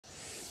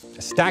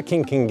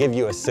Stacking can give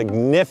you a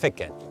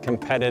significant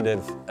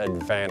competitive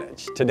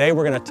advantage. Today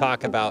we're going to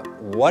talk about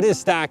what is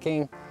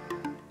stacking,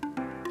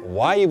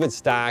 why you would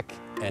stack,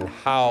 and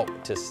how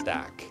to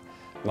stack.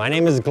 My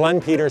name is Glen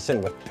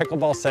Peterson with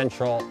Pickleball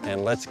Central,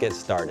 and let's get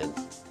started.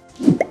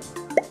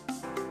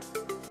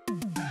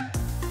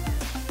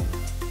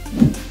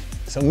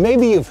 So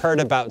maybe you've heard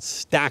about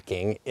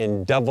stacking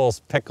in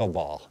doubles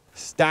pickleball.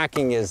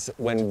 Stacking is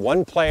when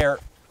one player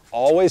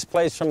always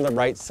plays from the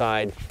right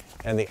side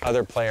and the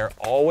other player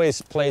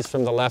always plays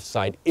from the left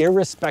side,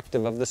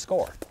 irrespective of the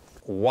score.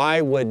 Why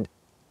would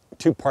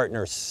two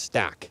partners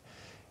stack?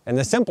 And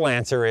the simple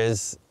answer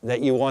is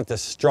that you want the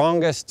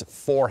strongest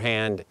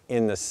forehand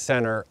in the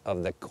center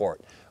of the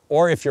court.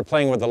 Or if you're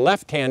playing with a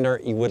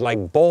left-hander, you would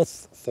like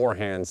both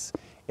forehands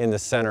in the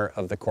center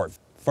of the court.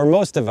 For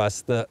most of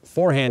us, the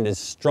forehand is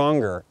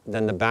stronger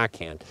than the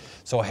backhand.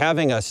 So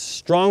having a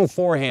strong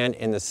forehand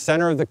in the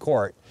center of the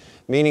court,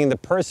 meaning the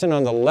person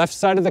on the left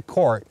side of the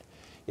court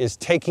is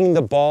taking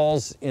the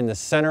balls in the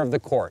center of the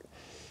court.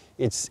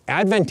 It's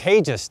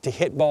advantageous to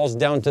hit balls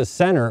down to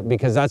center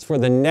because that's where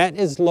the net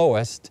is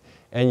lowest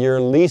and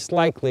you're least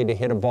likely to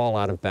hit a ball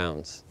out of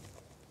bounds.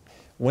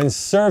 When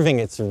serving,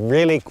 it's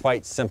really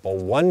quite simple.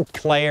 One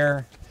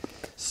player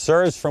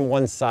serves from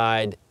one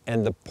side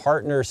and the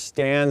partner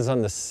stands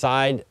on the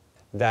side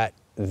that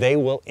they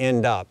will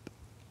end up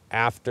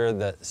after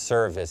the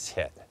serve is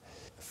hit.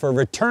 For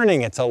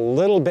returning, it's a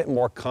little bit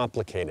more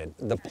complicated.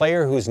 The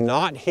player who's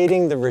not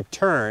hitting the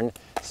return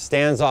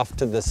stands off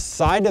to the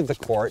side of the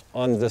court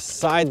on the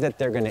side that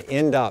they're going to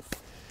end up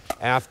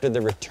after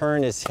the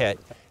return is hit.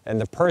 And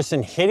the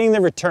person hitting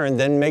the return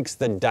then makes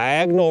the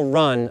diagonal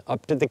run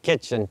up to the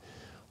kitchen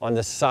on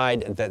the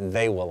side that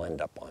they will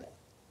end up on.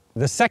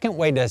 The second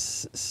way to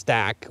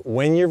stack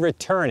when you're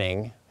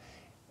returning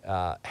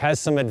has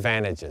some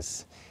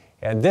advantages.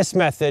 And this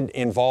method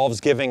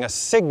involves giving a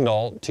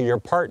signal to your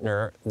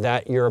partner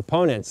that your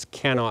opponents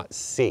cannot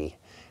see.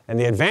 And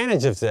the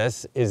advantage of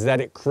this is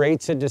that it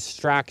creates a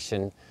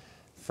distraction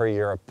for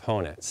your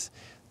opponents.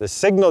 The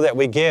signal that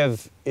we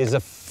give is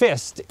a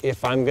fist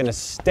if I'm going to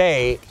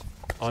stay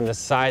on the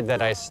side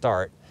that I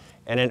start,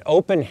 and an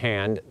open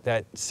hand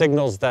that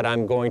signals that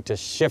I'm going to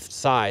shift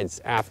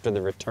sides after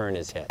the return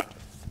is hit.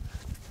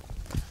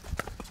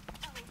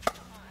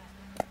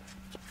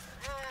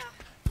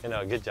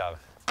 Good job.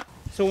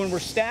 So when we're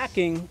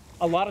stacking,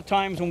 a lot of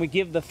times when we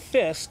give the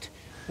fist,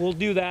 we'll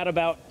do that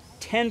about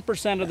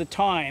 10% of the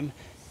time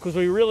because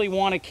we really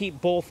want to keep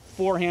both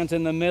forehands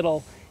in the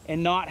middle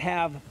and not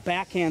have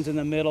backhands in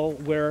the middle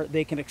where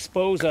they can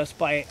expose us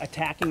by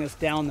attacking us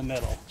down the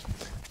middle.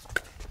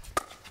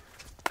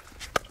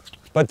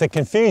 But the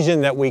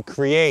confusion that we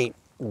create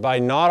by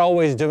not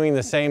always doing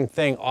the same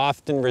thing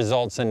often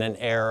results in an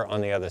error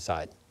on the other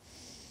side.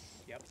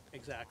 Yep,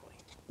 exactly.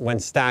 When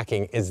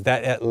stacking is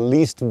that at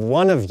least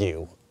one of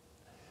you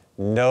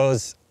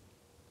knows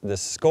the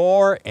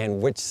score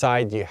and which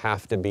side you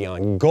have to be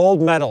on. Gold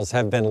medals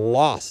have been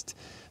lost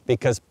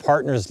because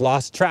partners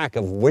lost track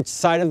of which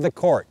side of the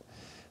court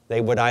they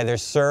would either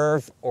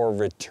serve or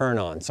return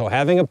on. So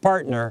having a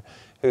partner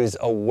who's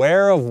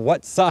aware of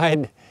what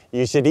side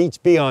you should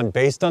each be on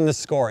based on the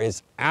score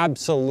is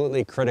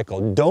absolutely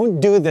critical. Don't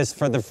do this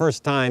for the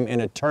first time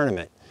in a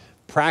tournament.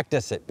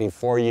 Practice it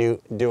before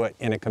you do it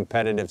in a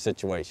competitive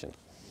situation.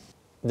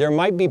 There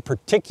might be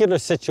particular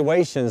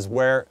situations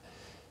where,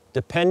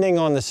 depending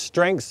on the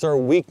strengths or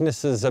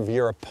weaknesses of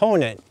your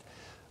opponent,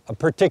 a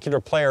particular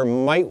player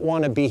might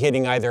want to be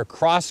hitting either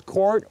cross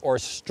court or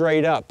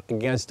straight up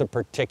against a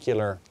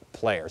particular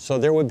player. So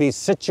there would be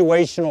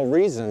situational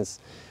reasons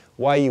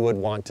why you would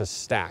want to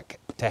stack,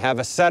 to have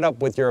a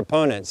setup with your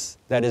opponents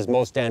that is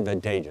most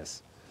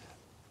advantageous.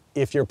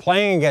 If you're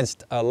playing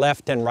against a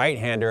left and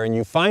right-hander and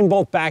you find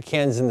both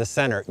backhands in the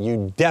center,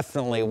 you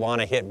definitely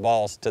want to hit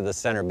balls to the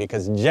center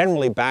because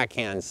generally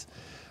backhands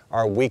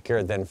are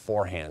weaker than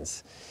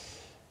forehands.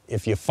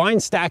 If you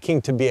find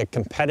stacking to be a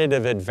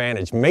competitive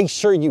advantage, make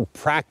sure you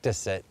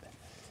practice it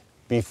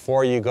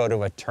before you go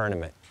to a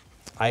tournament.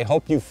 I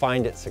hope you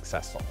find it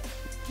successful.